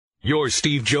Your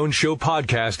Steve Jones Show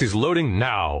podcast is loading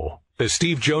now. The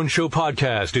Steve Jones Show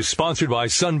podcast is sponsored by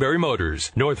Sunbury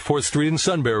Motors, North 4th Street in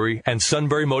Sunbury, and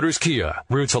Sunbury Motors Kia,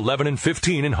 routes 11 and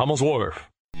 15 in Hummel's Wharf.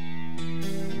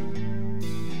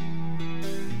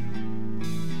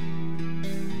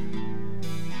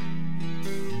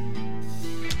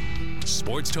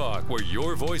 Sports talk where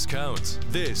your voice counts.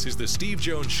 This is the Steve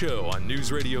Jones Show on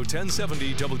News Radio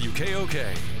 1070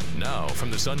 WKOK. Now from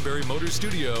the Sunbury Motors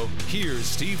Studio, here's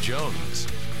Steve Jones.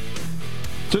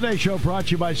 Today's show brought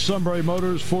to you by Sunbury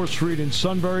Motors, 4th Street in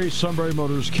Sunbury, Sunbury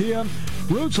Motors Kia,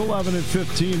 routes 11 and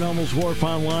 15, Hummel's Wharf,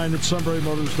 online at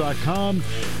sunburymotors.com.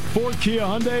 Ford Kia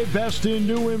Hyundai, best in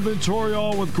new inventory,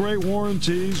 all with great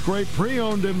warranties, great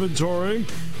pre-owned inventory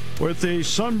with the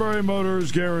Sunbury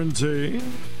Motors guarantee.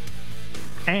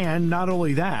 And not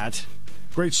only that,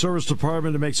 great service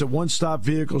department that makes it one-stop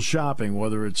vehicle shopping,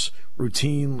 whether it's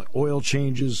routine oil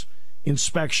changes,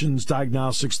 inspections,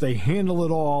 diagnostics. They handle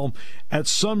it all at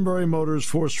Sunbury Motors,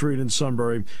 4th Street in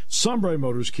Sunbury. Sunbury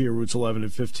Motors Kia, routes 11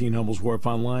 and 15, Hummel's Wharf,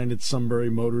 online at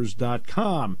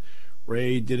sunburymotors.com.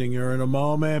 Ray Didinger in a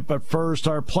moment, but first,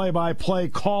 our play-by-play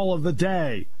call of the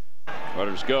day.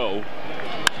 Runners go.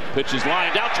 Pitch is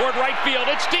lined out toward right field.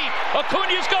 It's deep.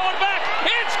 Acuna's going back.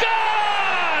 It's gone!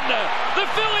 The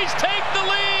Phillies take the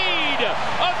lead.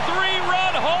 A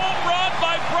 3-run home run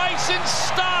by Bryson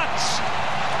Stotts.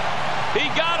 He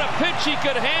got a pitch he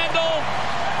could handle,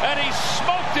 and he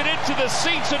smoked it into the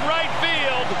seats in right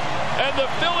field. And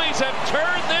the Phillies have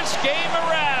turned this game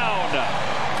around.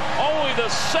 Only the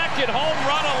second home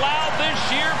run allowed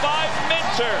this year by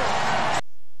Minter.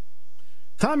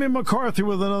 Tommy McCarthy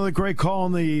with another great call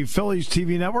on the Phillies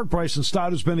TV network. Bryson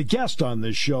Stott has been a guest on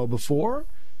this show before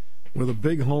with a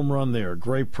big home run there.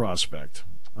 Great prospect.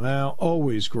 Well,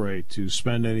 always great to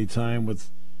spend any time with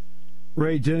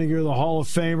Ray Didinger, the Hall of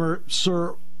Famer.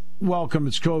 Sir, welcome.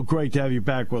 It's great to have you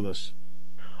back with us.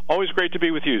 Always great to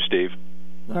be with you, Steve.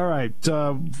 All right.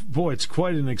 Boy, it's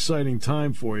quite an exciting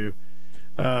time for you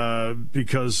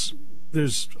because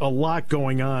there's a lot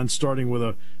going on, starting with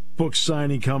a book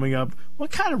signing coming up.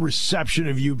 What kind of reception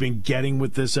have you been getting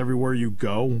with this everywhere you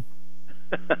go?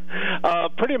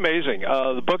 Pretty amazing.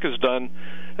 The book has done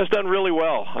really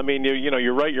well. I mean,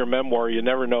 you write your memoir, you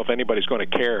never know if anybody's going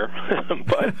to care,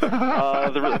 but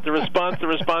the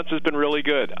response has been really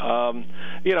good.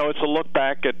 It's a look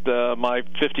back at my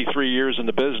 53 years in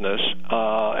the business,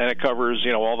 and it covers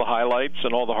all the highlights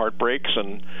and all the heartbreaks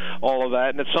and all of that,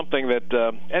 and it's something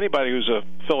that anybody who's a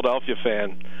Philadelphia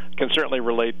fan can certainly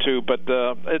relate to, but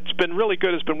it's been really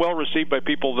good. It's been well received by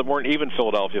people that weren't even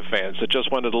Philadelphia fans, that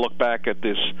just wanted to look back at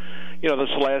this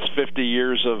last 50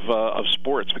 years of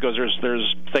sports, because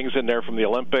there's things in there from the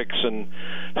Olympics and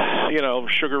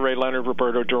Sugar Ray Leonard,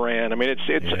 Roberto Duran. I mean,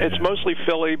 it's mostly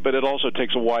Philly, but it also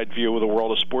takes a wide view of the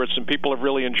world of sports, and people have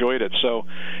really enjoyed it. So,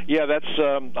 yeah, that's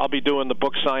I'll be doing the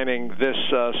book signing this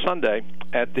Sunday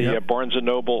at the Barnes &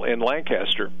 Noble in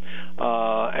Lancaster,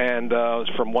 and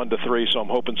it's from 1 to 3. So I'm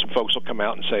hoping some folks will come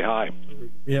out and say hi.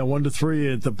 Yeah, 1 to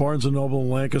 3 at the Barnes & Noble in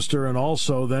Lancaster, and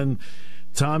also then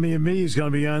Tommy and me is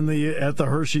going to be at the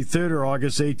Hershey Theater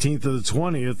August 18th to the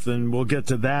 20th, and we'll get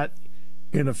to that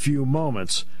in a few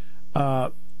moments.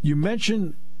 You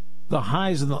mentioned the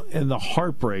highs and the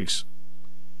heartbreaks.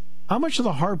 How much of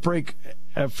the heartbreak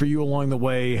for you along the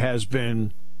way has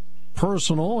been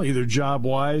personal, either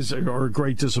job-wise or a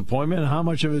great disappointment? How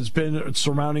much of it's been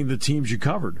surrounding the teams you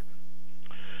covered?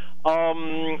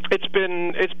 It's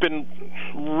been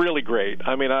really great.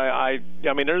 I mean, I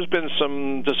mean, there's been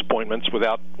some disappointments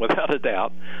without a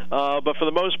doubt, but for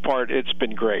the most part, it's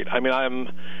been great. I mean,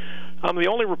 I'm the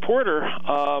only reporter.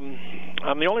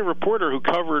 I'm the only reporter who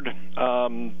covered,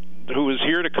 who was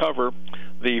here to cover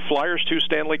the Flyers' 2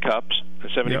 Stanley Cups in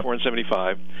 '74 and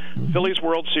 '75, Phillies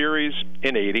World Series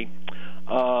in '80.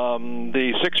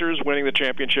 The Sixers winning the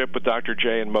championship with Dr.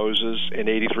 J and Moses in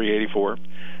 '83-'84,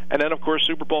 and then of course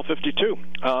Super Bowl 52.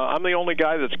 I'm the only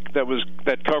guy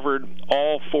that covered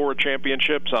all 4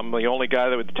 championships. I'm the only guy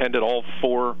that attended all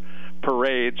 4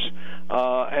 parades,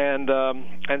 and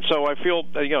so I feel,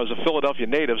 as a Philadelphia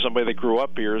native, somebody that grew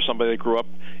up here, somebody that grew up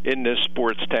in this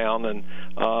sports town, and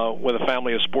with a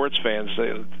family of sports fans,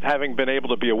 having been able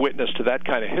to be a witness to that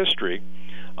kind of history.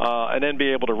 And then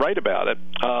be able to write about it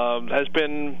has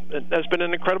been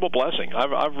an incredible blessing.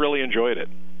 I've really enjoyed it.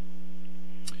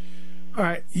 All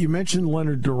right, you mentioned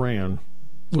Leonard Duran.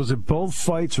 Was it both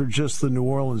fights or just the New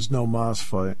Orleans No Mas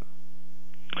fight?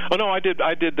 Oh no, I did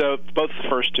both the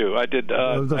first 2. I did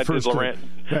Laurent.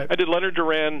 I did Leonard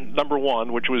Duran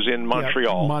 #1, which was in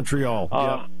Montreal. Yeah,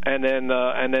 Montreal. And then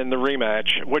the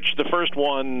rematch, which the first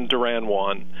one Duran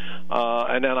won,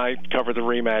 and then I covered the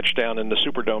rematch down in the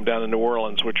Superdome down in New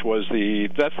Orleans, which was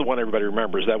that's the one everybody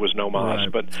remembers. That was No Mas.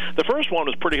 Right. But the first one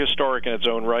was pretty historic in its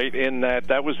own right, in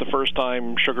that was the first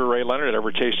time Sugar Ray Leonard had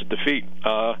ever tasted defeat.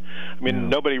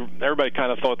 Everybody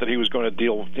kind of thought that he was going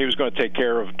to take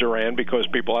care of Duran because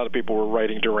a lot of people were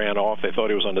writing Duran off. They thought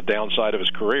he was on the downside of his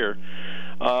career.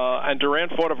 And Duran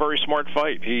fought a very smart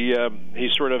fight. He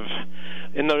sort of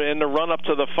in the run up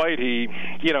to the fight, he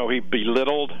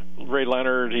belittled Ray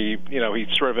Leonard. He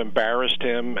sort of embarrassed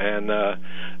him and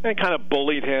kind of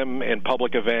bullied him in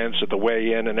public events at the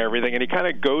weigh-in and everything. And he kind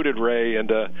of goaded Ray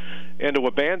into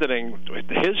abandoning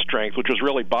his strength, which was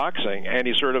really boxing. And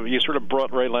he sort of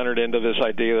brought Ray Leonard into this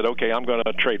idea that, okay, I'm going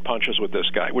to trade punches with this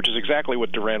guy, which is exactly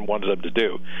what Duran wanted him to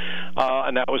do.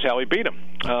 And that was how he beat him.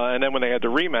 And then when they had the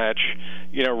rematch,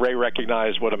 Ray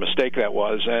recognized what a mistake that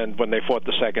was, and when they fought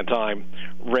the second time,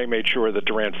 Ray made sure that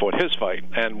Duran fought his fight.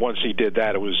 And once he did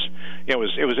that, it was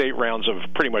 8 rounds of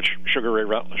pretty much Sugar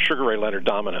Ray Leonard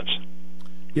dominance.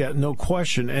 Yeah, no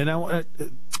question. And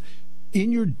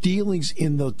in your dealings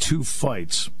in the two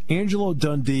fights, Angelo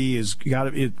Dundee is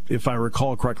if I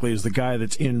recall correctly, is the guy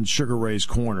that's in Sugar Ray's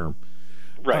corner.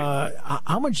 Right.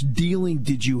 How much dealing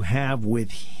did you have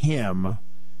with him?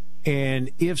 And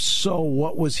if so,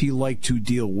 what was he like to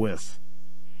deal with?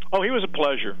 Oh, he was a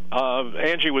pleasure.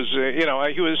 Angie was,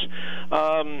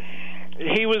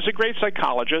 he was a great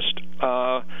psychologist.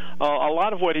 A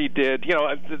lot of what he did,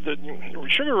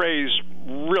 Sugar Ray's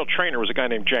real trainer was a guy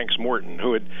named Jenks Morton,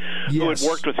 who had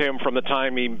worked with him from the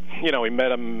time he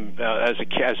met him as a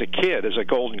kid, as a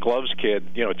Golden Gloves kid,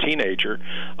 a teenager,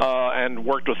 and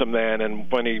worked with him then.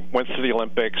 And when he went to the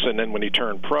Olympics, and then when he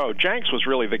turned pro, Jenks was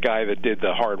really the guy that did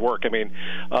the hard work. I mean,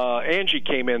 Angie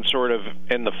came in sort of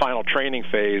in the final training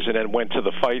phase, and then went to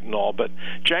the fight and all. But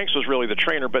Jenks was really the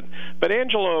trainer. But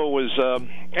Angelo was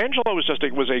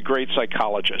a great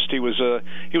psychologist. He was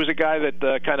a guy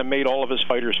that kind of made all of his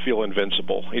fighters feel invincible.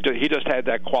 He just had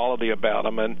that quality about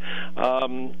him, and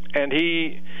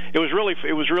it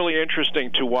was really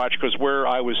interesting to watch, because where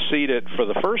I was seated for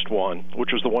the first one,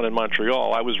 which was the one in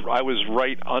Montreal, I was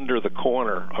right under the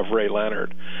corner of Ray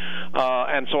Leonard,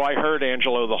 and so I heard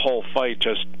Angelo the whole fight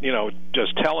just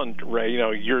telling Ray,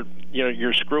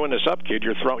 you're screwing this up, kid.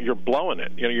 You're blowing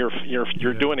it.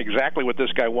 You're doing exactly what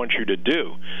this guy wants you to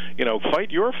do.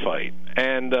 Fight your fight.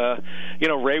 And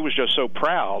Ray was just so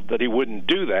proud that he wouldn't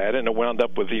do that, and he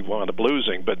wound up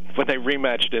losing. But when they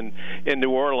rematched in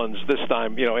New Orleans this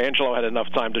time, Angelo had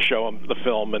enough time to show him the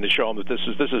film and to show him that this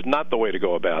is not the way to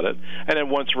go about it. And then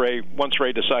once Ray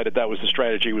decided that was the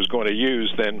strategy he was going to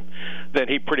use, then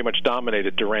he pretty much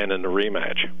dominated Duran in the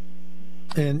rematch.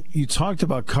 And you talked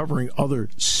about covering other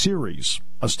series,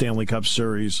 a Stanley Cup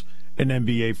series, an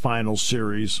NBA Finals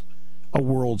series, a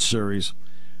World Series.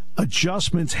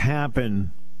 Adjustments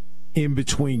happen in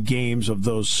between games of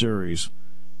those series.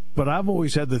 But I've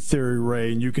always had the theory,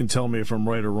 Ray, and you can tell me if I'm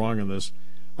right or wrong on this,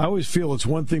 I always feel it's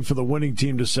one thing for the winning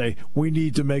team to say, we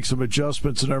need to make some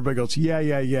adjustments, and everybody goes,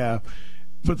 yeah.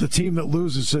 But the team that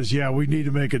loses says, yeah, we need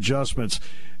to make adjustments.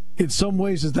 In some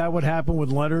ways, is that what happened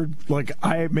with Leonard? Like,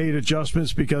 I made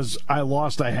adjustments because I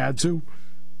lost, I had to?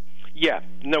 Yeah,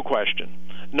 no question.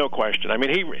 No question. I mean,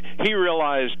 he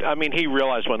realized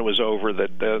when it was over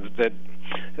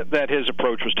that his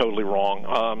approach was totally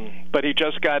wrong. But he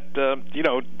just got,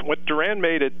 what Duran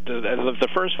made it, the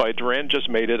first fight, Duran just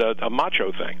made it a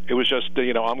macho thing. It was just,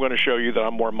 I'm going to show you that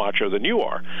I'm more macho than you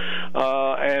are.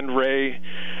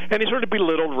 And he sort of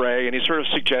belittled Ray, and he sort of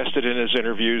suggested in his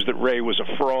interviews that Ray was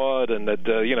a fraud, and that,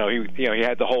 he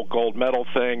had the whole gold medal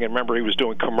thing. And remember, he was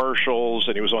doing commercials,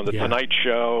 and he was on the Tonight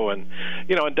Show, and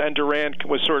Duran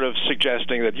was sort of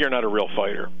suggesting that you're not a real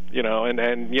fighter,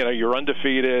 and you're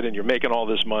undefeated, and you're making all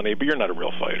this money, but you're not a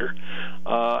real fighter.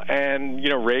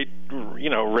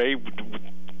 Ray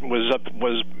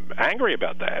was angry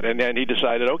about that, and then he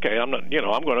decided, okay, I'm going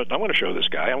to show this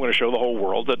guy. I'm going to show the whole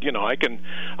world that I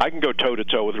can go toe to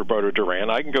toe with Roberto Duran.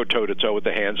 I can go toe to toe with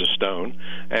the Hands of Stone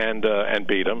and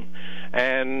beat him.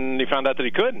 And he found out that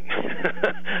he couldn't.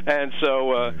 And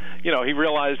so he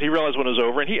realized when it was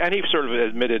over, and he sort of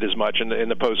admitted as much in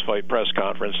the post fight press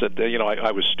conference that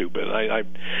I was stupid. I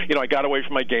got away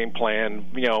from my game plan.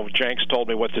 Jenks told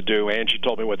me what to do, Angie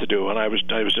told me what to do, and I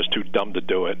was just too dumb to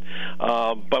do it.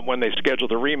 But when they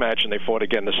scheduled the rematch, rematch and they fought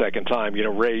again the second time,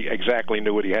 Ray exactly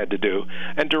knew what he had to do.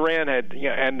 And Duran had,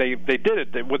 and they did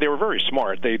it. They were very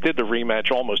smart. They did the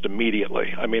rematch almost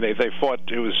immediately. I mean, they fought.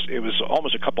 It was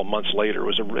almost a couple months later. It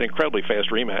was an incredibly fast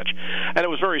rematch, and it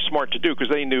was very smart to do because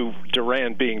they knew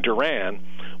Duran, being Duran,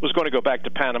 was going to go back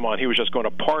to Panama, and he was just going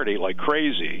to party like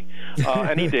crazy.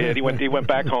 And he did. He went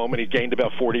back home, and he gained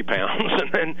about 40 pounds,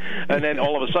 and then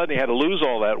all of a sudden he had to lose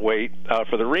all that weight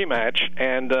for the rematch.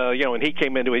 And and he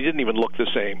came into it. He didn't even look the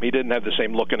same. He didn't have the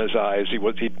same look in his eyes. He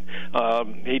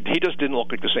just didn't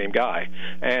look like the same guy.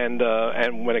 And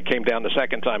when it came down the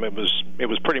second time, it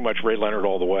was pretty much Ray Leonard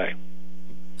all the way.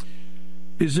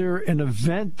 Is there an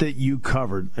event that you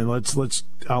covered? And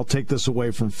I'll take this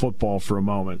away from football for a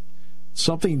moment.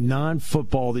 Something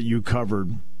non-football that you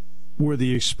covered where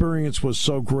the experience was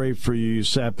so great for you, you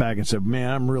sat back and said, man,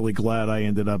 I'm really glad I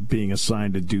ended up being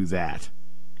assigned to do that.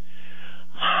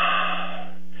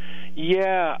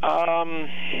 Yeah.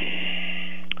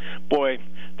 Boy,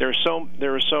 there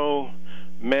are so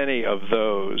many of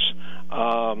those.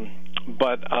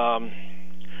 But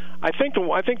I think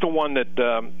the one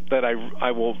that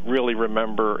I will really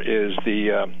remember is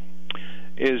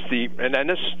and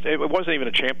this, it wasn't even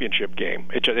a championship game.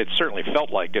 It certainly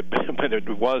felt like it, but it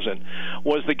wasn't.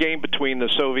 Was the game between the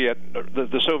Soviet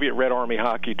Red Army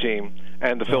hockey team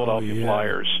and the Philadelphia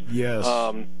Flyers? Yes.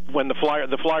 When the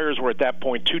Flyers were at that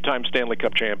point 2-time Stanley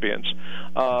Cup champions,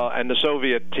 and the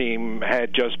Soviet team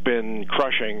had just been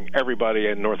crushing everybody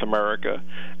in North America,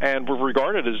 and were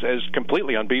regarded as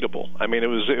completely unbeatable. I mean, it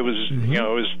was mm-hmm.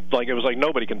 It was like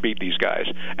nobody can beat these guys.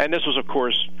 And this was, of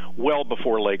course, well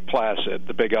before Lake Placid,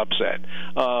 the big upset.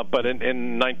 But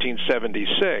in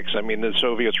 1976, I mean, the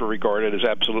Soviets were regarded as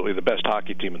absolutely the best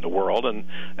hockey team in the world, and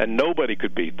nobody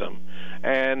could beat them.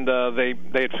 And they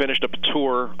had finished up a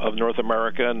tour of North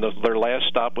America, and their last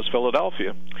stop was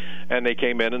Philadelphia. And they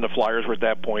came in, and the Flyers were at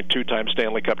that point 2-time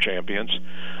Stanley Cup champions.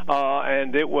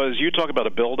 And it was, you talk about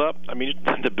a build-up. I mean,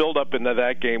 the build-up into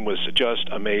that game was just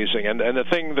amazing. And the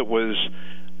thing that was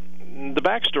the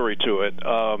backstory to it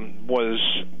was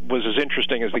as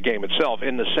interesting as the game itself,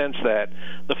 in the sense that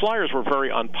the Flyers were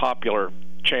very unpopular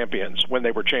champions when they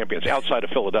were champions outside of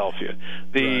Philadelphia.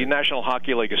 The National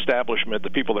Hockey League establishment, the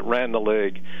people that ran the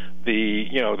league,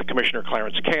 the Commissioner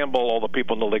Clarence Campbell, all the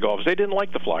people in the league office, they didn't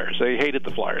like the Flyers. They hated the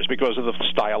Flyers because of the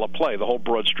style of play, the whole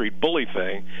Broad Street bully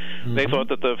thing. Mm-hmm. They thought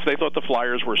the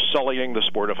Flyers were sullying the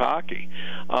sport of hockey,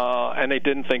 and they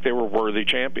didn't think they were worthy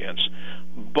champions.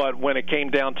 But when it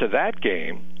came down to that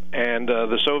game, and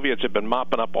the Soviets had been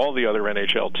mopping up all the other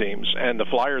NHL teams, and the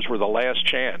Flyers were the last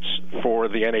chance for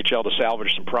the NHL to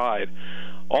salvage some pride.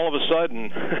 All of a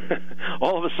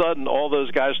sudden, all those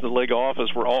guys in the league office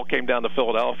came down to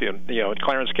Philadelphia, and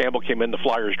Clarence Campbell came in the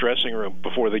Flyers dressing room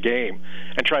before the game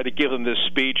and tried to give them this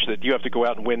speech that you have to go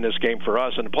out and win this game for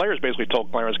us. And the players basically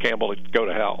told Clarence Campbell to go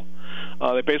to hell.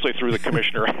 They basically threw the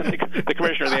commissioner, the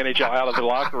commissioner of the NHL, out of the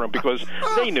locker room because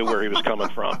they knew where he was coming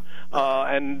from.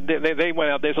 And they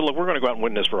went out. They said, "Look, we're going to go out and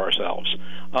win this for ourselves."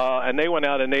 And they went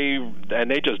out and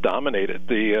they just dominated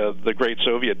the great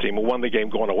Soviet team, who won the game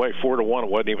going away 4-1. It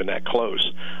wasn't even that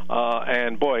close.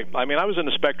 And boy, I mean, I was in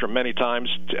the Spectrum many times,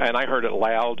 and I heard it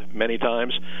loud many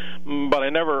times, but I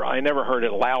never heard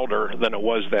it louder than it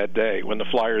was that day when the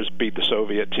Flyers beat the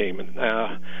Soviet team.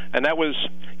 And that was,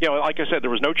 like I said,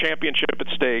 there was no championship at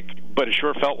stake, but it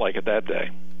sure felt like it that day.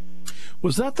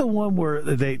 Was that the one where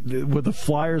the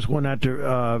Flyers went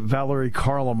after Valery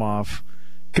Kharlamov,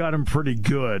 got him pretty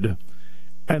good,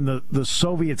 and the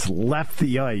Soviets left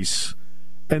the ice,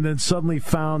 and then suddenly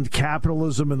found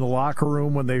capitalism in the locker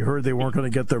room when they heard they weren't going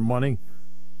to get their money?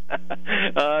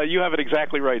 You have it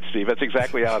exactly right, Steve. That's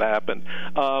exactly how it happened.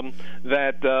 In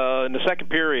the second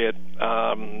period,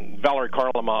 Valery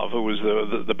Kharlamov, who was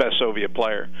the best Soviet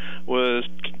player, was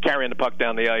carrying the puck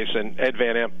down the ice, and Ed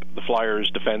Van Impe, the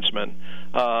Flyers defenseman,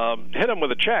 hit him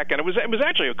with a check, and it was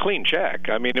actually a clean check.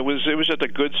 I mean, it was just a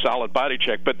good, solid body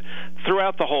check. But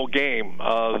throughout the whole game,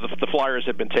 the Flyers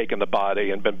had been taking the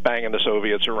body and been banging the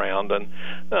Soviets around,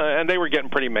 and they were getting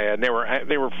pretty mad. And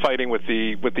they were fighting with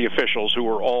the officials, who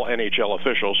were all NHL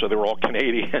officials, so they were all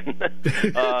Canadian.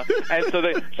 And so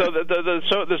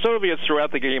the Soviets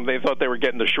throughout the game, they thought they were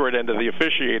getting the short end of the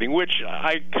officiating, which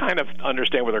I kind of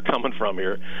understand where they're coming from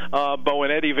here. But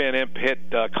when Eddie Van Impe hit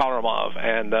Kharlamov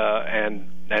and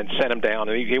sent him down,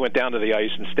 and he went down to the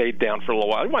ice and stayed down for a little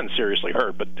while. He wasn't seriously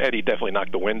hurt, but Eddie definitely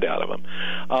knocked the wind out of him.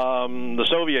 The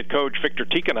Soviet coach, Viktor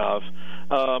Tikhonov,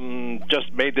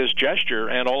 just made this gesture,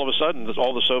 and all of a sudden,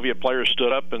 all the Soviet players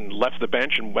stood up and left the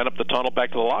bench and went up the tunnel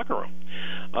back to the locker room.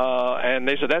 And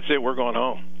they said, "That's it, we're going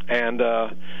home." And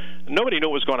nobody knew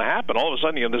what was going to happen. All of a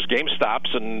sudden, this game stops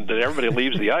and everybody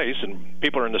leaves the ice, and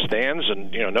people are in the stands,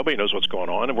 and nobody knows what's going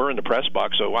on. And we're in the press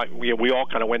box, so we all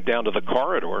kind of went down to the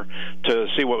corridor to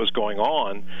see what was going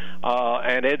on.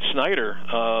 And Ed Snyder,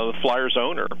 the Flyers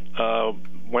owner,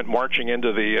 went marching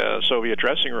into the Soviet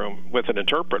dressing room with an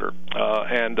interpreter,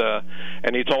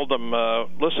 and he told them,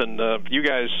 "Listen, you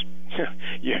guys."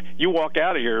 You walk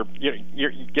out of here.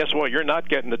 Guess what? You're not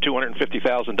getting the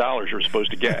 $250,000 you're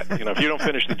supposed to get. If you don't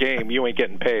finish the game, you ain't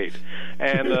getting paid.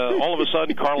 And all of a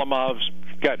sudden, Kharlamov's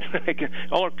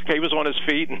he was on his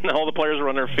feet, and all the players were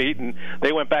on their feet, and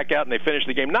they went back out and they finished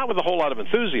the game. Not with a whole lot of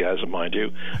enthusiasm, mind you,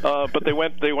 but they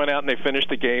went out and they finished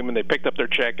the game, and they picked up their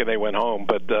check and they went home.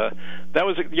 But that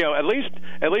was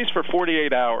at least for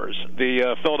 48 hours,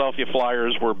 the Philadelphia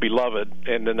Flyers were beloved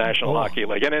in the National Hockey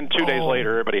League, and then 2 days later,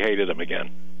 everybody hated them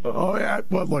again. Oh, yeah.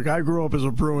 Well, look, I grew up as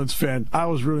a Bruins fan. I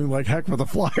was rooting like heck for the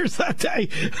Flyers that day.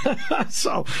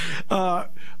 So, all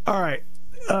right.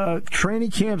 Training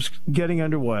camp's getting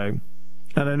underway.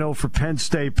 And I know for Penn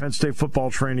State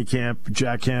football training camp,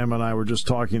 Jack Ham and I were just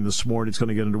talking this morning. It's going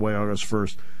to get underway August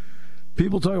 1st.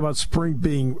 People talk about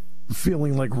spring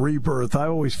feeling like rebirth. I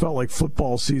always felt like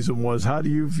football season was. How do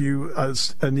you view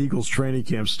an Eagles training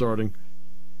camp starting?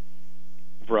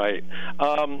 Right.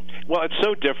 Well, it's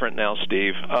so different now,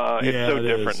 Steve. It's so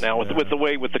different now with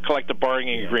the collective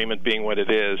bargaining agreement being what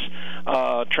it is.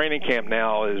 Training camp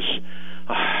now is,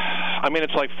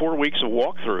 it's like 4 weeks of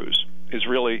walkthroughs. Is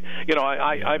really,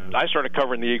 I started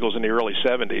covering the Eagles in the early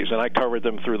 70s, and I covered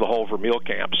them through the hall Vermeil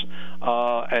camps,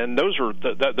 and those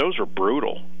were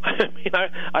brutal.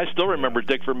 I still remember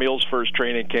Dick Vermeil's first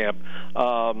training camp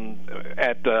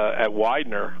at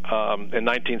Widener in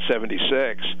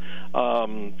 1976.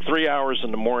 3 hours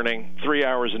in the morning, 3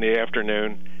 hours in the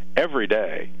afternoon, every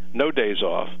day, no days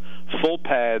off, full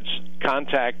pads,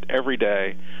 contact every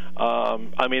day.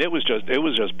 It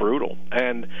was just brutal,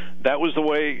 and that was the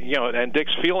way, and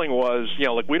Dick's feeling was,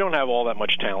 we don't have all that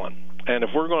much talent, and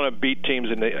if we're going to beat teams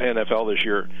in the NFL this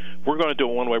year, we're going to do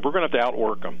it one way. We're going to have to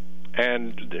outwork them,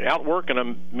 and outworking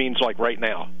them means like right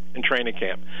now in training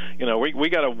camp. We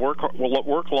got to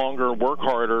work longer, work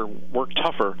harder, work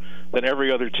tougher than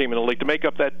every other team in the league to make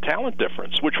up that talent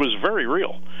difference, which was very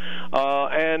real,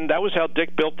 and that was how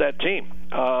Dick built that team.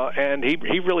 And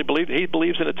he really believes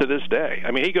in it to this day.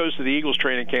 He goes to the Eagles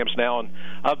training camps now, and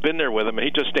I've been there with him, and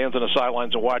he just stands on the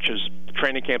sidelines and watches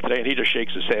training camp today, and he just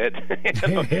shakes his head. It's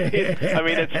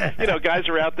guys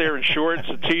are out there in shorts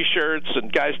and T-shirts,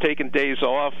 and guys taking days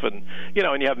off, and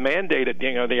and you have mandated,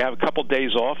 they have a couple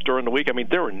days off during the week.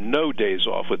 There were no days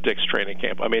off with Dick's training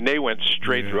camp. They went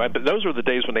straight through. But those were the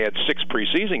days when they had 6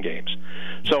 preseason games.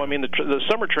 So the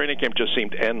summer training camp just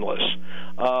seemed endless.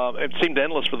 It seemed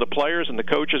endless for the players and the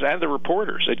coaches and the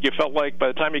reporters. You felt like by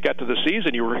the time you got to the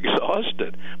season, you were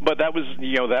exhausted. But that was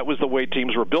the way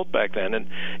teams were built back then. And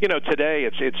today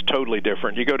it's totally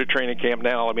different. You go to training camp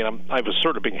now. I was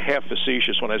sort of being half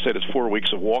facetious when I said it's 4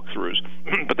 weeks of walkthroughs,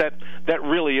 but that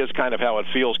really is kind of how it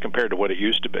feels compared to what it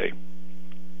used to be.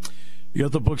 You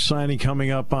got the book signing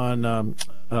coming up on the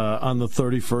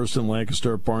 31st in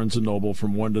Lancaster at Barnes & Noble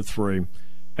from 1 to 3,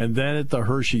 and then at the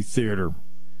Hershey Theater.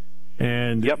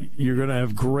 And you're going to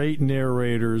have great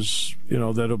narrators,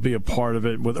 that'll be a part of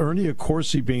it, with Ernie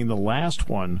Accorsi being the last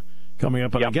one coming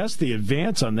up. And I guess the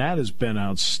advance on that has been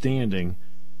outstanding.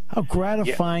 How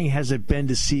gratifying has it been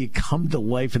to see it come to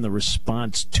life in the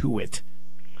response to it?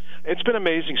 It's been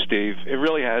amazing, Steve. It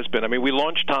really has been. We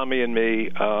launched Tommy and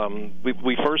Me.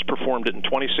 We first performed it in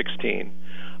 2016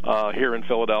 here in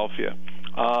Philadelphia.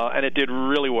 And it did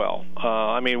really well.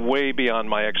 Way beyond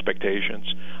my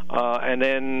expectations. And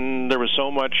then there was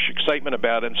so much excitement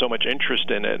about it and so much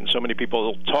interest in it and so many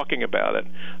people talking about it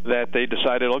that they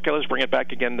decided, okay, let's bring it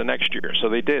back again the next year. So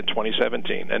they did,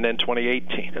 2017, and then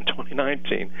 2018 and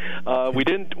 2019.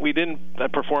 We didn't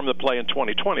perform the play in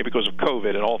 2020 because of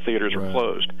COVID and all theaters were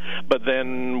closed. But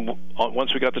then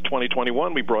once we got to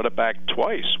 2021, we brought it back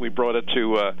twice. We brought it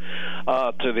to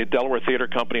the Delaware Theater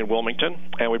Company in Wilmington,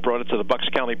 and we brought it to the Bucks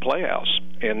County Playhouse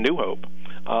in New Hope.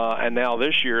 And now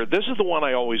this year, this is the one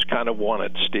I always kind of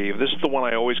wanted, Steve. This is the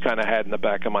one I always kind of had in the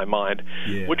back of my mind,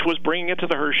 which was bringing it to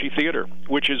the Hershey Theater,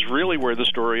 which is really where the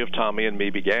story of Tommy and Me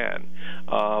began.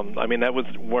 That was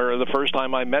where the first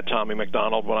time I met Tommy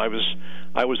McDonald when I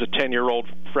was a 10-year-old,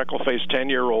 freckle-faced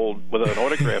 10-year-old with an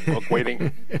autograph book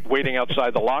waiting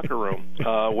outside the locker room,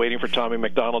 waiting for Tommy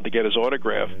McDonald to get his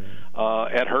autograph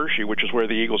at Hershey, which is where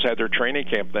the Eagles had their training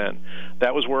camp then.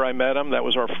 That was where I met him. That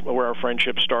was where our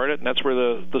friendship started, and that's where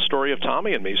the the story of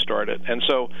Tommy and me started. And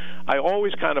so I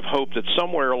always kind of hoped that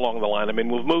somewhere along the line, I mean,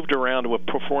 we've moved around, we've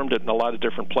performed it in a lot of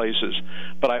different places,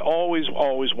 but I always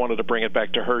wanted to bring it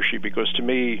back to Hershey, because to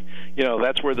me,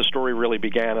 that's where the story really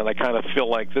began. And I kind of feel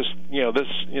like this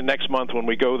next month when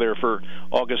we go there for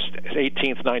August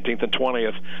 18th, 19th, and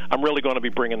 20th, I'm really going to be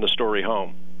bringing the story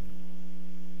home.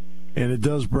 And it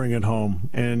does bring it home.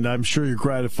 And I'm sure you're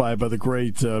gratified by the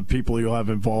great people you'll have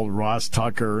involved, Ross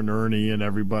Tucker and Ernie and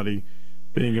everybody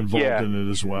being involved in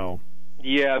it as well.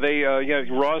 Yeah,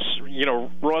 Ross,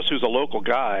 Ross, who's a local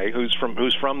guy who's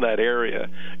from that area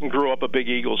and grew up a big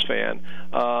Eagles fan.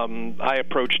 I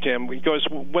approached him because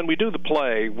when we do the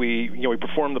play, we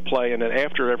perform the play, and then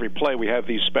after every play, we have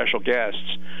these special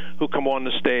guests who come on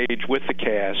the stage with the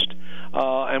cast,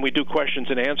 and we do questions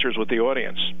and answers with the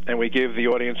audience, and we give the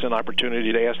audience an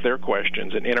opportunity to ask their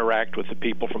questions and interact with the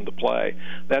people from the play.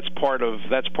 That's part of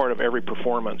every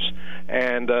performance,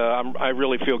 and I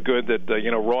really feel good that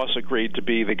Ross agreed to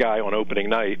be the guy on opening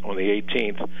night on the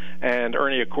 18th, and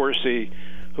Ernie Accorsi,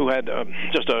 who had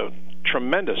just a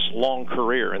tremendous long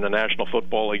career in the National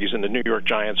Football League. He's in the New York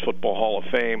Giants Football Hall of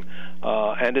Fame,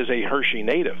 and is a Hershey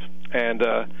native. And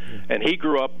he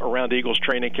grew up around Eagles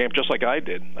training camp just like I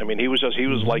did. I mean, he was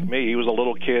like me. He was a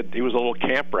little kid. He was a little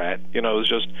camp rat. Was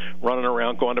just running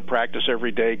around, going to practice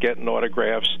every day, getting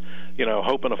autographs.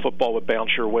 Hoping a football would bounce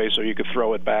your way so you could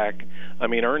throw it back. I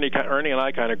mean, Ernie and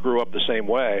I kind of grew up the same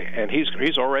way, and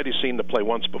he's already seen the play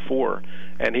once before,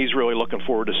 and he's really looking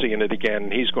forward to seeing it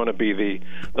again. He's going to be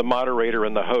the moderator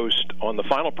and the host on the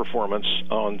final performance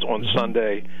on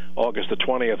Sunday, August the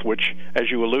 20th, which, as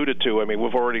you alluded to, I mean,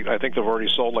 I think they've already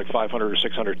sold like 500 or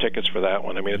 600 tickets for that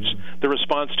one. I mean, the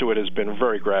response to it has been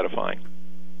very gratifying.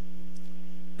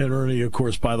 And Ernie, of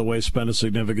course, by the way, spent a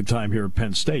significant time here at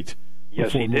Penn State.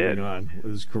 Yes, he did. Moving on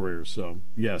with his career. So,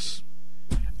 yes,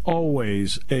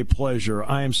 always a pleasure.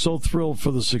 I am so thrilled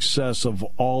for the success of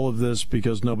all of this,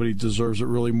 because nobody deserves it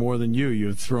really more than you.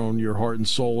 You've thrown your heart and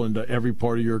soul into every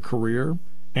part of your career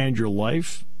and your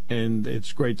life, and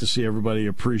it's great to see everybody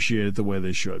appreciate it the way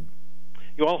they should.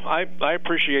 Well, I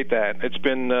appreciate that. It's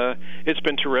been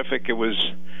terrific.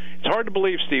 It's hard to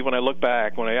believe, Steve, when I look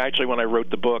back, when I wrote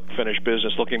the book, Finished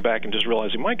Business, looking back and just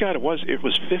realizing, my God, it was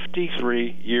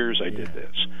 53 years I did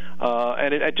this.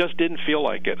 And it just didn't feel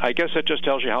like it. I guess that just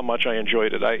tells you how much I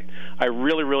enjoyed it. I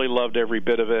really, really loved every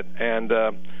bit of it. And,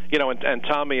 and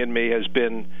Tommy and me has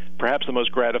been perhaps the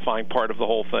most gratifying part of the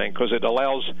whole thing, because it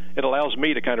allows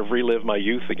me to kind of relive my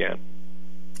youth again.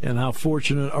 And how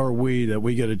fortunate are we that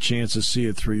we get a chance to see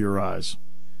it through your eyes.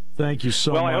 Thank you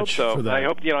so much. Well, I hope so. For that. I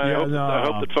hope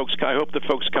that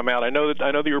folks come out. I know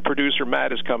that your producer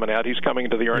Matt is coming out. He's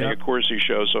coming to the Ernie Accorsi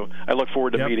show, so I look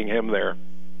forward to meeting him there.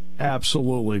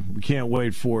 Absolutely, we can't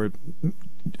wait for it.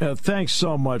 Thanks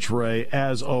so much, Ray,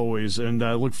 as always, and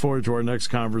I look forward to our next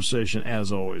conversation,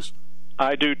 as always.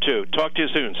 I do too. Talk to you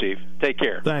soon, Steve. Take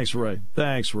care. Thanks, Ray.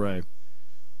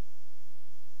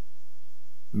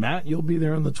 Matt, you'll be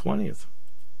there on the 20th.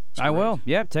 I will.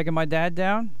 Yep, taking my dad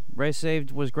down. Ray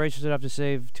was gracious enough to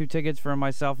save 2 tickets for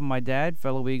myself and my dad,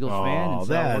 fellow Eagles fan. And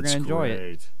so we're going to enjoy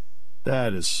it.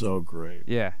 That is so great.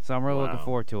 Yeah, so I'm really looking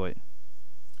forward to it.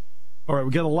 All right,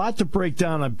 we got a lot to break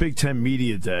down on Big Ten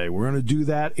Media Day. We're going to do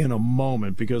that in a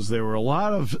moment, because there were a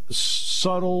lot of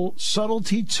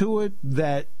subtlety to it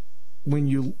that when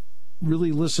you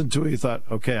really listened to it, you thought,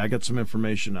 okay, I got some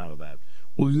information out of that.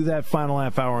 We'll do that final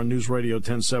half hour on News Radio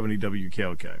 1070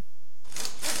 WKOK.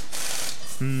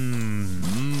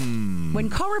 When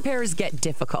car repairs get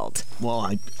difficult. Well,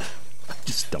 I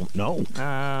just don't know.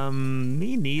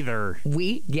 Me neither.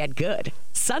 We get good.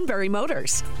 Sunbury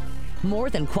Motors.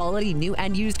 More than quality new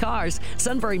and used cars,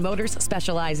 Sunbury Motors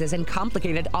specializes in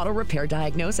complicated auto repair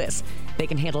diagnosis. They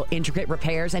can handle intricate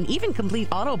repairs and even complete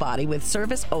auto body with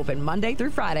service open Monday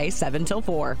through Friday, 7 till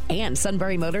 4. And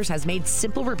Sunbury Motors has made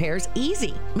simple repairs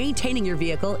easy. Maintaining your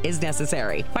vehicle is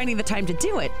necessary. Finding the time to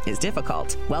do it is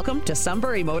difficult. Welcome to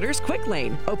Sunbury Motors Quick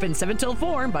Lane. Open 7 till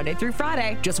 4, Monday through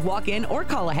Friday. Just walk in or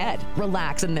call ahead.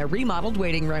 Relax in their remodeled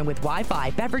waiting room with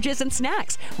Wi-Fi, beverages, and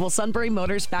snacks, while Sunbury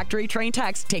Motors factory-trained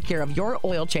techs take care of your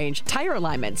oil change, tire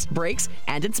alignments, brakes,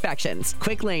 and inspections.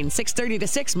 Quick Lane, 6:30 to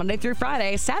 6, Monday through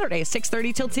Friday, Saturday,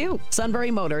 6:30 till 2. Sunbury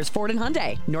Motors, Ford and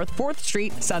Hyundai, North 4th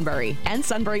Street, Sunbury. And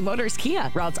Sunbury Motors Kia,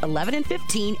 routes 11 and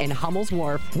 15 in Hummel's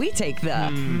Wharf. We take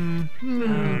the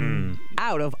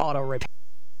out of auto repair.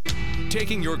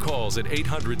 Taking your calls at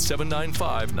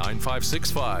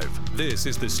 800-795-9565. This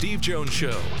is The Steve Jones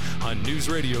Show on News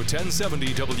Radio 1070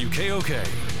 WKOK.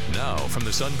 Now, from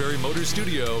the Sunbury Motors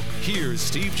Studio, here's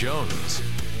Steve Jones.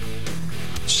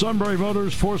 Sunbury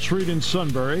Motors, 4th Street in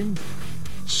Sunbury.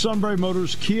 Sunbury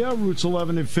Motors Kia, routes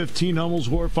 11 and 15, Hummels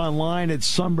Wharf, online at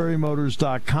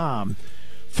sunburymotors.com.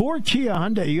 For Kia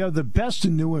Hyundai, you have the best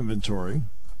in new inventory,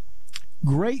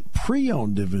 great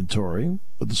pre-owned inventory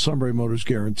with the Sunbury Motors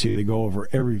guarantee. They go over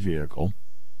every vehicle.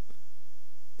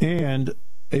 And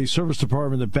a service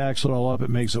department that backs it all up. It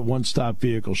makes it one-stop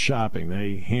vehicle shopping.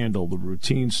 They handle the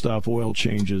routine stuff, oil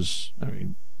changes,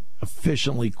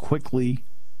 efficiently, quickly.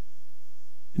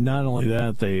 Not only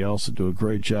that, they also do a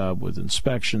great job with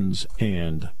inspections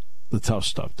and the tough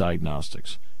stuff,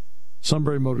 diagnostics.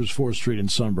 Sunbury Motors, 4th Street in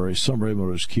Sunbury. Sunbury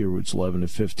Motors Kia, routes 11 and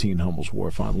 15, Hummels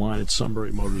Wharf, online at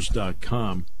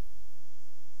sunburymotors.com.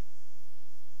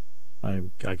 I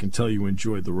can tell you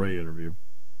enjoyed the Ray interview.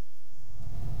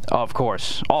 Of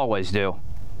course, always do.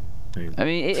 I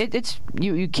mean, it's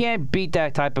you can't beat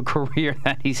that type of career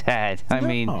that he's had.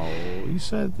 He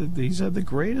said that he's had the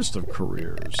greatest of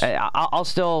careers. I'll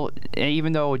still,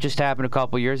 even though it just happened a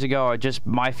couple years ago,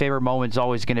 my favorite moment is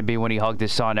always going to be when he hugged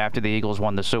his son after the Eagles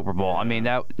won the Super Bowl. I mean,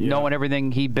 knowing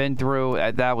everything he'd been through,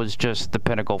 that was just the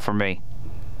pinnacle for me.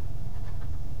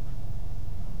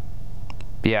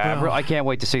 Yeah, I can't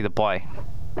wait to see the play.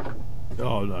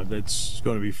 Oh, no, that's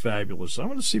going to be fabulous. I'm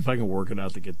going to see if I can work it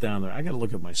out to get down there. I got to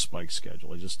look at my Spike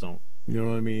schedule. I just don't, you know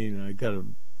what I mean? I got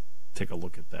to take a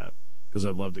look at that because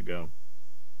I'd love to go.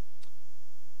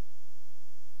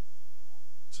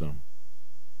 So.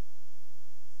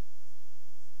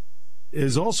 It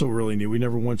is also really neat. We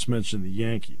never once mentioned the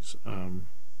Yankees.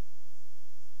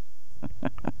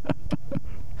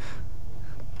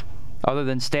 Other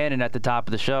than standing at the top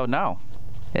of the show, no.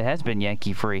 It has been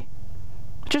Yankee free.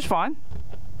 Which is fine.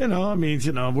 We're not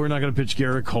going to pitch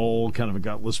Garrett Cole, kind of a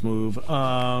gutless move.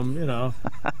 All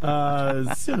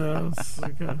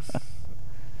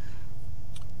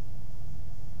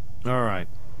right.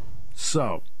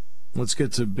 So, let's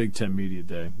get to Big Ten Media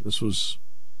Day. This was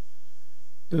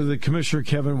the Commissioner,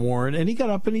 Kevin Warren, and he got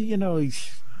up and I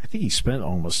think he spent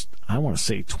almost,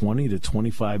 20 to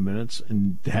 25 minutes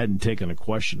and hadn't taken a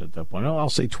question at that point. I'll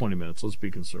say 20 minutes. Let's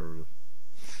be conservative.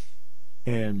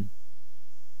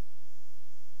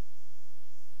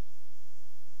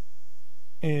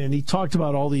 And he talked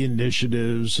about all the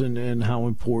initiatives and how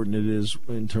important it is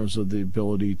in terms of the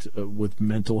ability to, with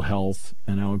mental health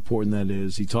and how important that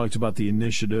is. He talked about the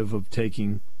initiative of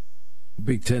taking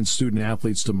Big Ten student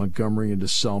athletes to Montgomery and to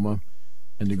Selma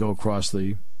and to go across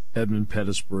the Edmund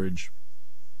Pettus Bridge.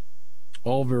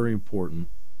 All very important.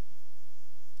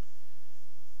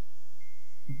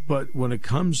 But when it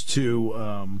comes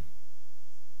to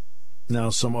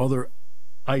now some other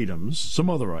items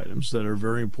that are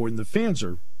very important the fans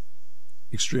are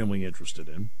extremely interested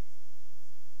in.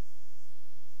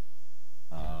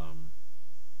 I'm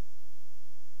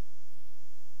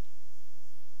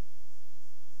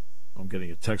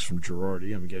getting a text from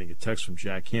Girardi. I'm getting a text from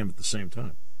Jack Ham at the same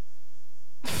time.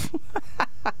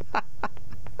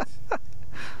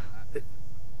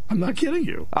 I'm not kidding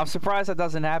you. I'm surprised that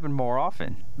doesn't happen more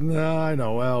often. No, I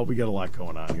know. Well, we got a lot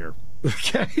going on here.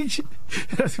 Okay,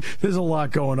 there's a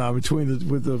lot going on between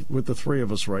with the three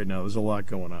of us right now. There's a lot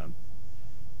going on.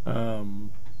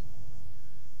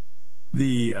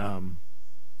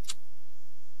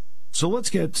 So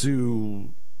let's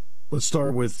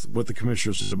start with what the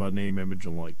commissioner says about name, image,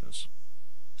 and likeness.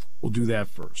 We'll do that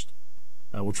first.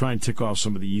 We'll try and tick off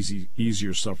some of the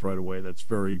easier stuff right away. That's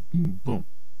very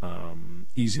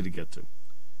easy to get to.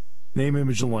 Name,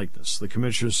 image, and likeness. The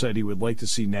commissioner said he would like to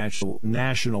see national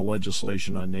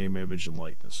legislation on name, image, and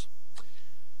likeness.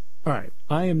 All right.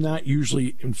 I am not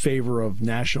usually in favor of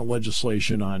national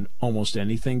legislation on almost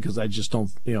anything because I just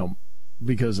don't,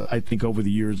 because I think over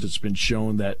the years it's been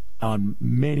shown that on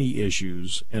many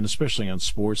issues, and especially on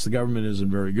sports, the government isn't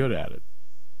very good at it.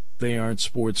 They aren't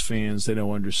sports fans. They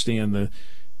don't understand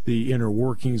the inner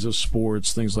workings of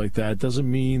sports, things like that. It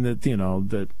doesn't mean that,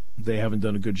 that they haven't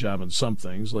done a good job on some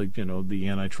things, like, the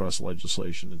antitrust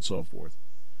legislation and so forth.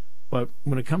 But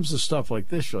when it comes to stuff like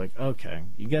this, you're like, okay,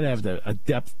 you got to have a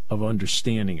depth of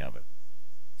understanding of it.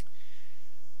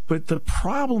 But the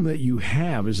problem that you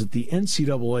have is that the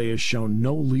NCAA has shown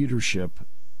no leadership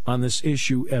on this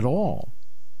issue at all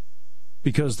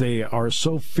because they are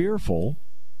so fearful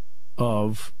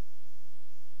of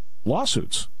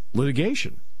lawsuits,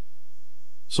 litigation.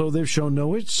 So they've shown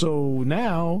no it. So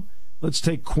now let's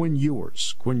take Quinn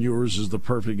Ewers. Quinn Ewers is the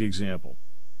perfect example.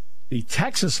 The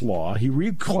Texas law, he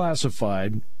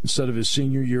reclassified, instead of his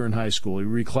senior year in high school, he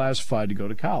reclassified to go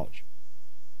to college.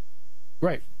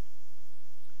 Right.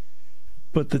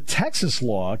 But the Texas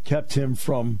law kept him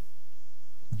from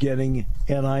getting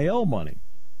NIL money.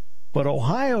 But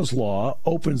Ohio's law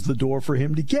opens the door for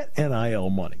him to get NIL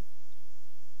money.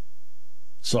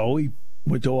 So he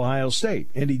went to Ohio State,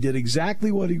 and he did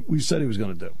exactly what we said he was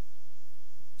going to do.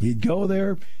 He'd go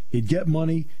there, he'd get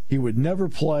money, he would never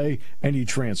play, and he'd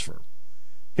transfer.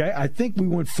 Okay, I think we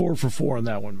went 4 for 4 on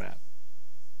that one, Matt.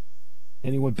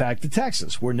 And he went back to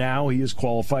Texas, where now he is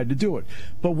qualified to do it.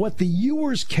 But what the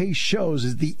Ewers case shows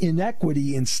is the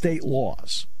inequity in state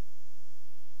laws.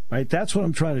 Right? That's what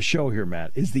I'm trying to show here,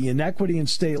 Matt, is the inequity in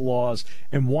state laws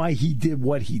and why he did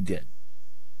what he did.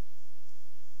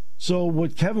 So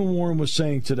what Kevin Warren was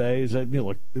saying today is that,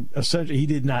 look, essentially he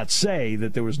did not say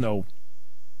that there was no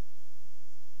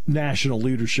national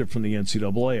leadership from the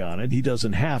NCAA on it. He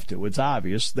doesn't have to. It's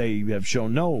obvious they have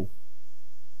shown no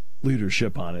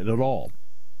leadership on it at all.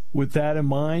 With that in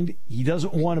mind, he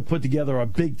doesn't want to put together a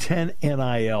Big Ten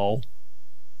NIL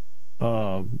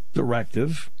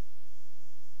directive,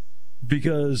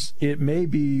 because it may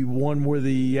be one where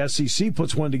the SEC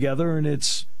puts one together and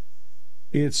it's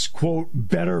quote,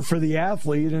 better for the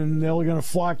athlete, and they're going to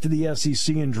flock to the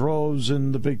SEC in droves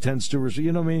and the Big Ten stewards.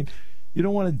 You know what I mean? You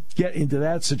don't want to get into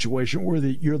that situation where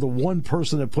you're the one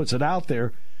person that puts it out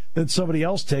there, then somebody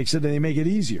else takes it and they make it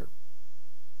easier,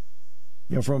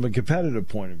 from a competitive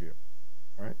point of view.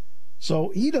 All right? So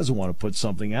he doesn't want to put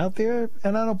something out there,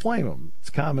 and I don't blame him. It's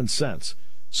common sense.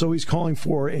 So he's calling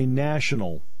for a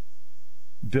national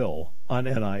bill on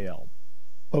NIL.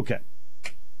 Okay.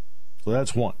 So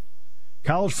that's one.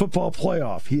 College football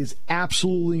playoff. He is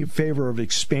absolutely in favor of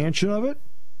expansion of it.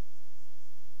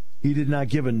 He did not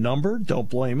give a number. Don't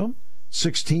blame him.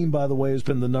 16, by the way, has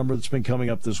been the number that's been coming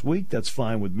up this week. That's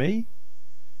fine with me.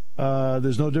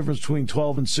 There's no difference between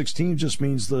 12 and 16. Just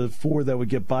means the 4 that would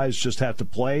get buys just have to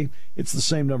play. It's the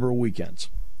same number of weekends.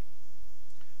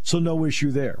 So no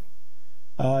issue there.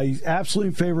 He's absolutely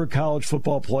in favor of college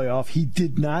football playoff. He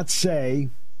did not say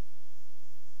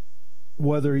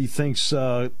whether he thinks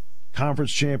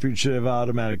conference championship have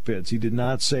automatic bids. He did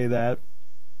not say that.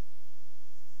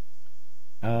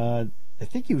 I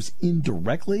think he was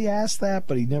indirectly asked that,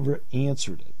 but he never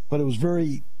answered it. But it was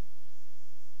very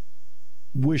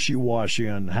wishy-washy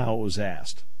on how it was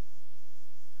asked.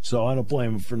 So I don't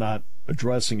blame him for not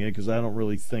addressing it, because I don't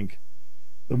really think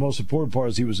the most important part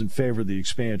is he was in favor of the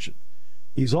expansion.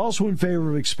 He's also in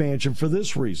favor of expansion for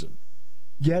this reason: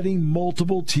 getting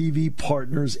multiple TV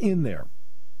partners in there.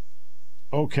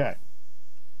 Okay.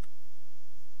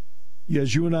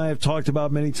 As you and I have talked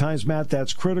about many times, Matt,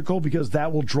 that's critical, because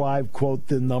that will drive, quote,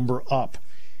 the number up.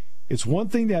 It's one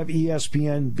thing to have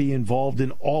ESPN be involved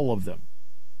in all of them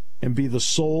and be the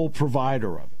sole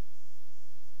provider of it.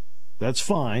 That's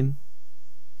fine.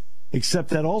 Except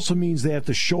that also means they have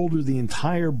to shoulder the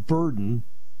entire burden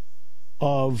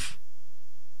of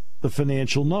the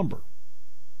financial number.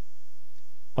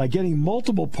 By getting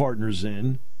multiple partners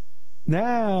in,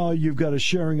 now you've got a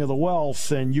sharing of the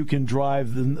wealth, and you can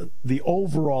drive the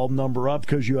overall number up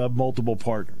because you have multiple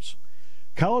partners.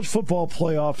 College football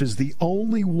playoff is the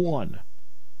only one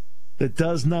that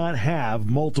does not have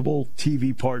multiple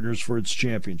TV partners for its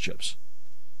championships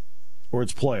or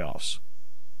its playoffs.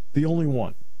 The only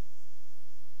one.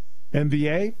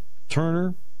 NBA,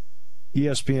 Turner,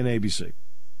 ESPN, ABC.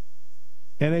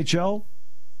 NHL,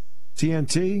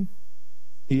 TNT,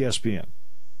 ESPN.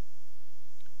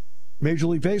 Major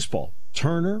League Baseball,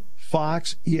 Turner,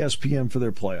 Fox, ESPN for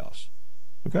their playoffs.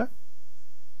 Okay?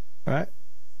 All right.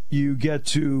 You get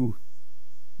to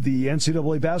the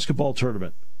NCAA basketball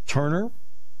tournament, Turner,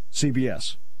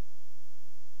 CBS.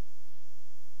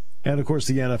 And, of course,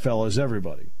 the NFL is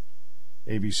everybody.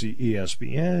 ABC,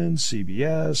 ESPN,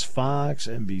 CBS, Fox,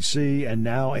 NBC, and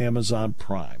now Amazon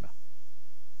Prime.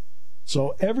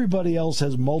 So everybody else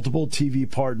has multiple TV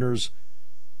partners,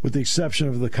 with the exception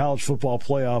of the college football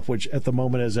playoff, which at the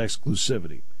moment has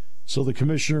exclusivity. So the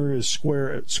commissioner is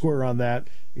square on that.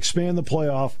 Expand the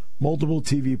playoff, multiple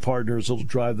TV partners, it'll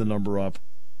drive the number up.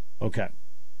 Okay.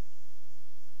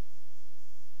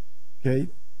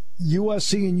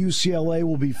 USC and UCLA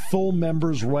will be full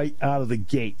members right out of the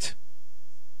gate.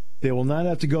 They will not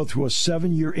have to go through a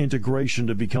 7-year integration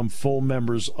to become full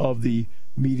members of the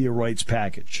media rights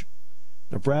package.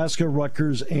 Nebraska,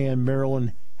 Rutgers, and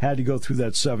Maryland had to go through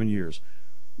that 7 years.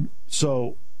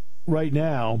 So right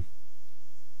now,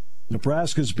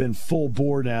 Nebraska's been full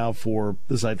bore now for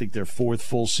this, I think, their 4th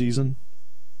full season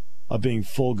of being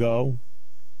full go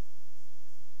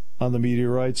on the media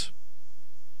rights.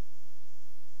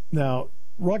 Now,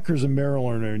 Rutgers and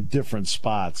Maryland are in different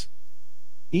spots.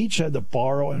 Each had to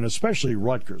borrow, and especially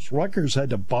Rutgers. Rutgers had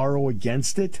to borrow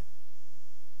against it.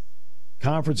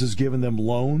 Conference has given them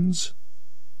loans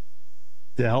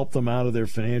to help them out of their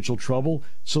financial trouble,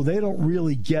 so they don't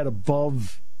really get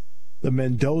above the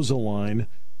Mendoza line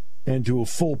and to a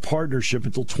full partnership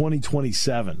until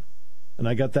 2027. And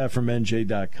I got that from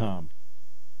NJ.com.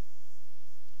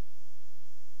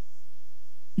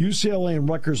 UCLA and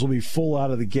Rutgers will be full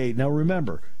out of the gate. Now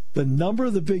remember, the number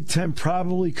the Big Ten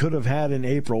probably could have had in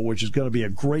April, which is going to be a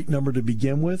great number to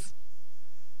begin with,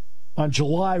 on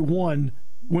July 1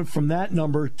 went from that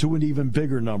number to an even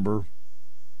bigger number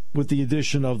with the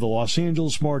addition of the Los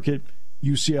Angeles market,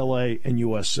 UCLA, and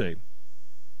USC.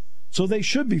 So they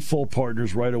should be full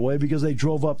partners right away because they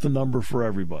drove up the number for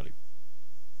everybody.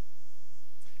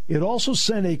 It also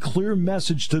sent a clear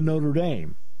message to Notre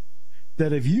Dame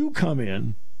that if you come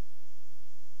in,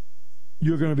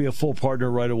 you're going to be a full partner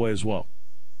right away as well.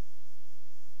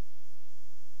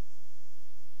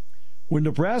 When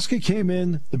Nebraska came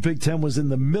in, the Big Ten was in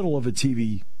the middle of a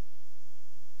TV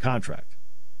contract.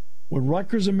 When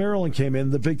Rutgers and Maryland came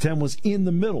in, the Big Ten was in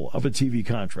the middle of a TV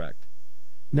contract.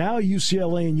 Now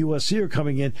UCLA and USC are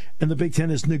coming in, and the Big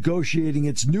Ten is negotiating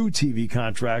its new TV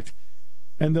contract,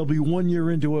 and they'll be 1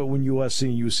 year into it when USC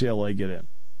and UCLA get in.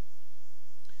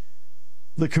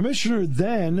 The commissioner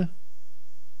then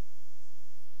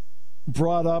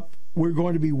brought up, we're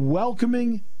going to be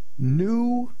welcoming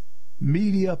new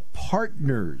media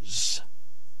partners.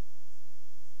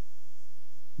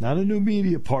 Not a new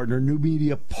media partner, new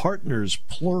media partners,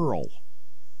 plural.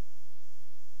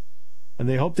 And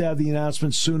they hope to have the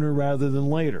announcement sooner rather than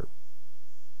later.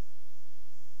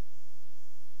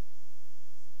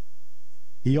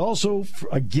 He also,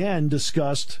 again,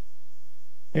 discussed,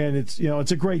 and it's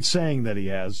a great saying that he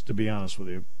has, to be honest with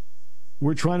you.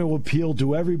 We're trying to appeal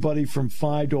to everybody from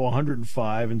 5 to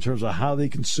 105 in terms of how they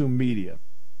consume media.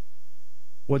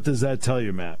 What does that tell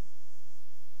you, Matt?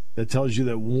 That tells you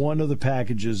that one of the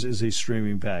packages is a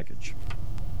streaming package.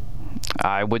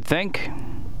 I would think.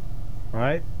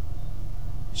 Right?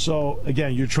 So,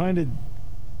 again, you're trying to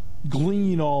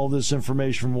glean all this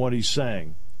information from what he's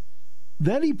saying.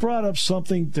 Then he brought up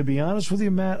something, to be honest with you,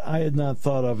 Matt, I had not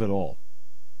thought of at all.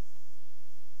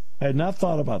 I had not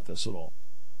thought about this at all.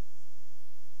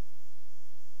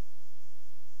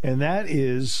 And that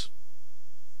is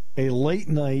a late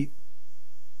night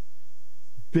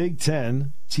Big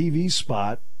Ten TV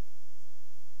spot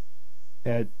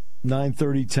at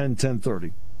 9:30,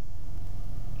 10:30.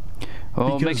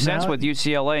 Well, it makes sense with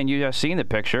UCLA and USC in the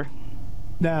picture.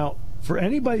 Now, for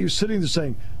anybody who's sitting there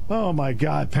saying, oh my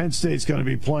God, Penn State's going to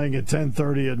be playing at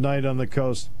 10:30 at night on the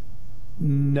coast.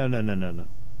 No.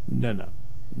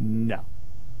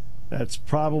 That's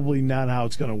probably not how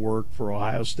it's going to work for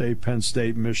Ohio State, Penn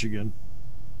State, Michigan.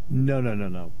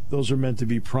 No. Those are meant to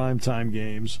be primetime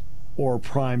games or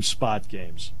prime spot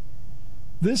games.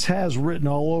 This has written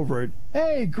all over it,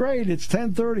 hey, great, it's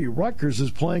 10:30. Rutgers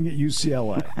is playing at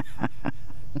UCLA.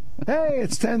 Hey,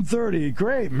 it's 10:30.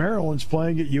 Great, Maryland's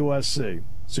playing at USC.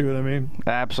 See what I mean?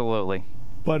 Absolutely.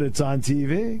 But it's on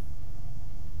TV.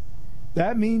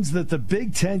 That means that the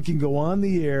Big Ten can go on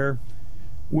the air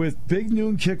with Big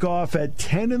Noon kickoff at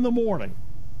 10 in the morning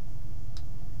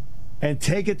and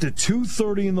take it to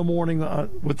 2:30 in the morning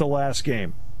with the last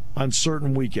game on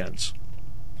certain weekends.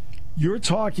 You're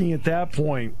talking at that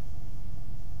point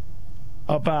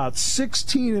about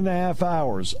 16 and a half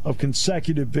hours of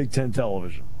consecutive Big Ten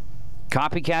television.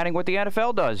 Copycatting what the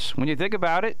NFL does, when you think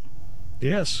about it.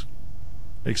 Yes,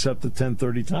 except the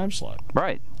 10:30 time slot.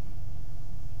 Right.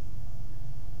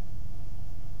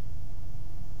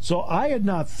 So I had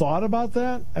not thought about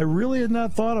that. I really had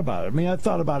not thought about it. I mean, I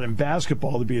thought about it in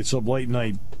basketball to be at some late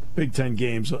night Big Ten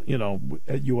games, at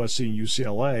USC and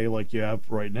UCLA like you have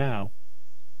right now.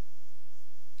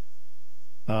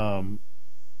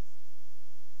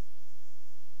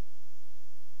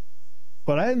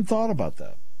 But I hadn't thought about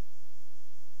that.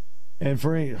 And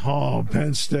for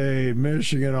Penn State,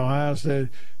 Michigan, Ohio State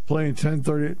playing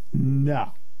 10:30,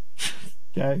 no.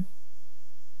 Okay?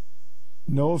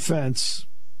 No offense.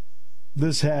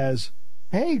 This has,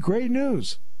 hey, great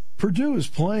news. Purdue is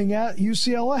playing at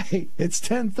UCLA. It's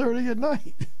 10:30 at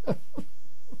night.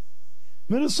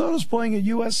 Minnesota's playing at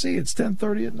USC. It's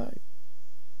 10:30 at night.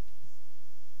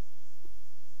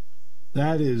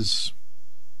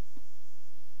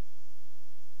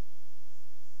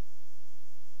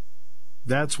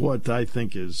 That's what I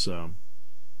think is,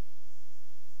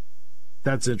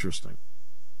 that's interesting.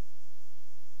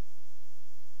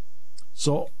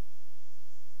 So,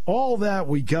 all that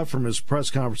we got from his press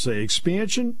conference today,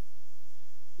 expansion,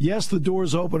 yes, the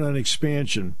door's open on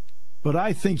expansion, but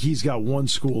I think he's got one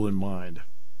school in mind.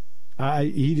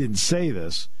 He didn't say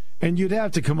this, and you'd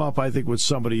have to come up, I think, with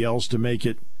somebody else to make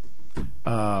it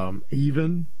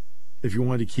even, if you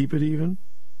wanted to keep it even.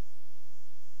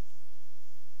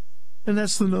 And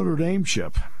that's the Notre Dame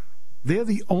chip. They're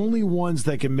the only ones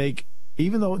that can make,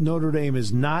 even though Notre Dame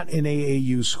is not an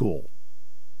AAU school,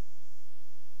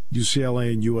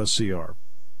 UCLA and USC are.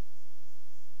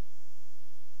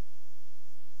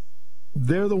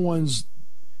 They're the ones,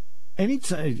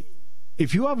 anytime,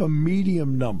 if you have a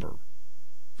medium number,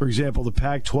 for example, the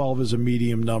Pac-12 is a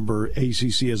medium number,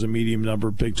 ACC is a medium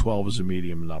number, Big 12 is a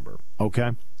medium number,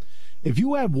 okay? If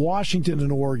you add Washington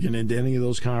and Oregon into any of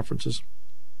those conferences,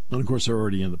 and of course they're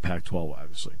already in the Pac-12,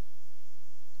 obviously,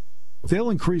 they'll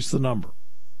increase the number,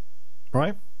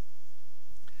 right?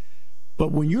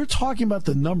 But when you're talking about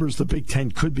the numbers the Big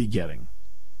Ten could be getting,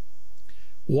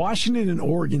 Washington and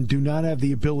Oregon do not have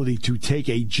the ability to take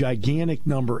a gigantic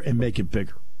number and make it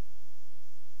bigger.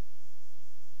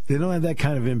 They don't have that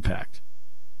kind of impact.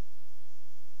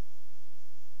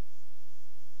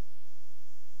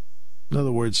 In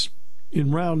other words,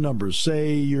 in round numbers,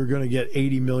 say you're going to get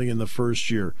 $80 million the first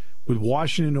year. Would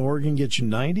Washington and Oregon get you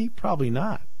 90? Probably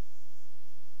not.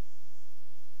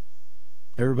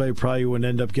 Everybody probably would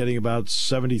end up getting about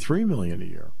 $73 million a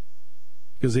year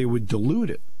because they would dilute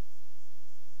it.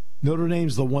 Notre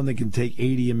Dame's the one that can take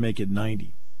 80 and make it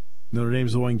 90. Notre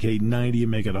Dame's the one that can take 90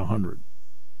 and make it 100.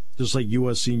 Just like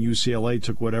USC and UCLA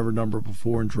took whatever number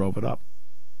before and drove it up.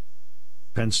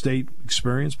 Penn State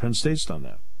experience, Penn State's done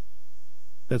that.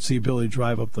 That's the ability to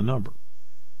drive up the number.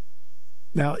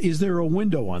 Now, is there a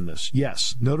window on this?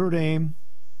 Yes. Notre Dame,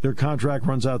 their contract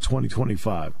runs out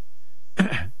 2025.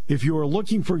 If you are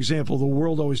looking, for example, the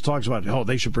world always talks about, oh,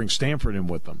 they should bring Stanford in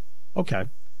with them. Okay.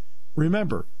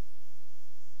 Remember,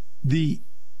 the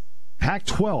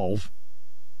Pac-12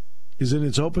 is in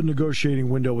its open negotiating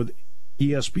window with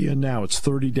ESPN now. It's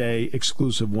 30-day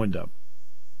exclusive window.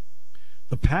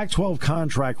 The Pac-12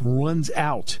 contract runs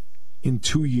out in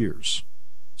 2 years.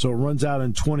 So it runs out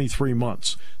in 23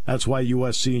 months. That's why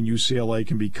USC and UCLA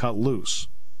can be cut loose.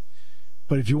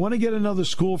 But if you want to get another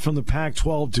school from the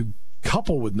Pac-12 to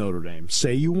couple with Notre Dame,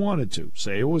 say you wanted to,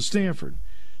 say it was Stanford,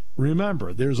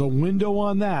 remember, there's a window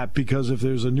on that because if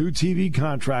there's a new TV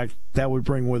contract, that would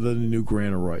bring with it a new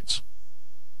grant of rights.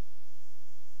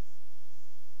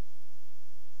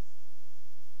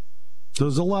 So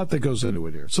there's a lot that goes into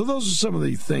it here. So those are some of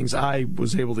the things I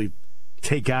was able to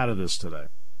take out of this today.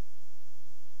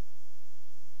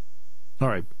 All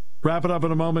right. Wrap it up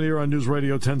in a moment here on News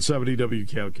Radio 1070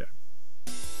 WKOK.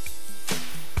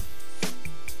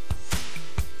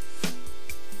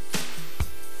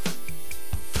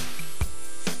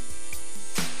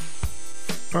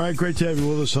 All right, great to have you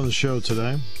with us on the show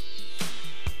today.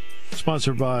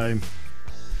 Sponsored by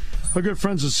our good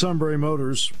friends at Sunbury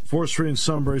Motors, 4th Street in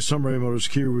Sunbury, Sunbury Motors,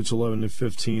 Kia, routes 11 and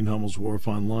 15, Hummels Wharf,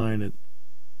 online at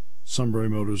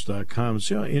sunburymotors.com. It's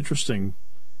interesting.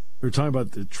 We were talking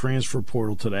about the transfer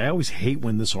portal today. I always hate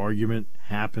when this argument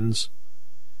happens.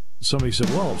 Somebody said,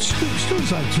 well,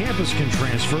 students on campus can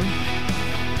transfer.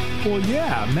 Well,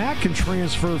 yeah, Matt can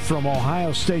transfer from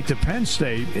Ohio State to Penn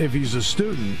State if he's a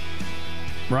student.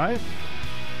 Right?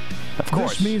 Of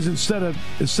course. This means instead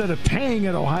of paying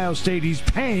at Ohio State, he's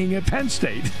paying at Penn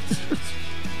State.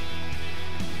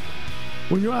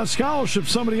 When you're on scholarship,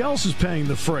 somebody else is paying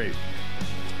the freight.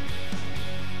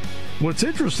 What's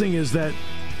interesting is that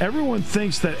everyone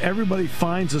thinks that everybody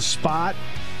finds a spot.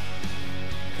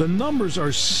 The numbers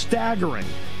are staggering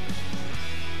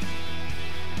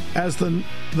as the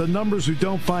numbers who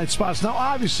don't find spots. Now,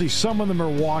 obviously, some of them are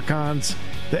walk-ons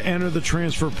that enter the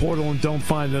transfer portal and don't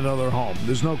find another home.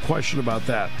 There's no question about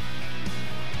that.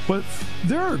 But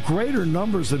there are greater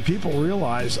numbers than people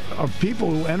realize of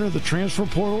people who enter the transfer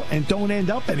portal and don't end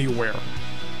up anywhere.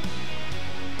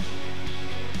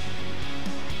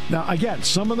 Now, again,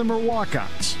 some of them are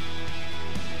walk-ons.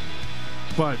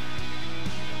 But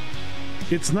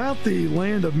it's not the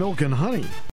land of milk and honey.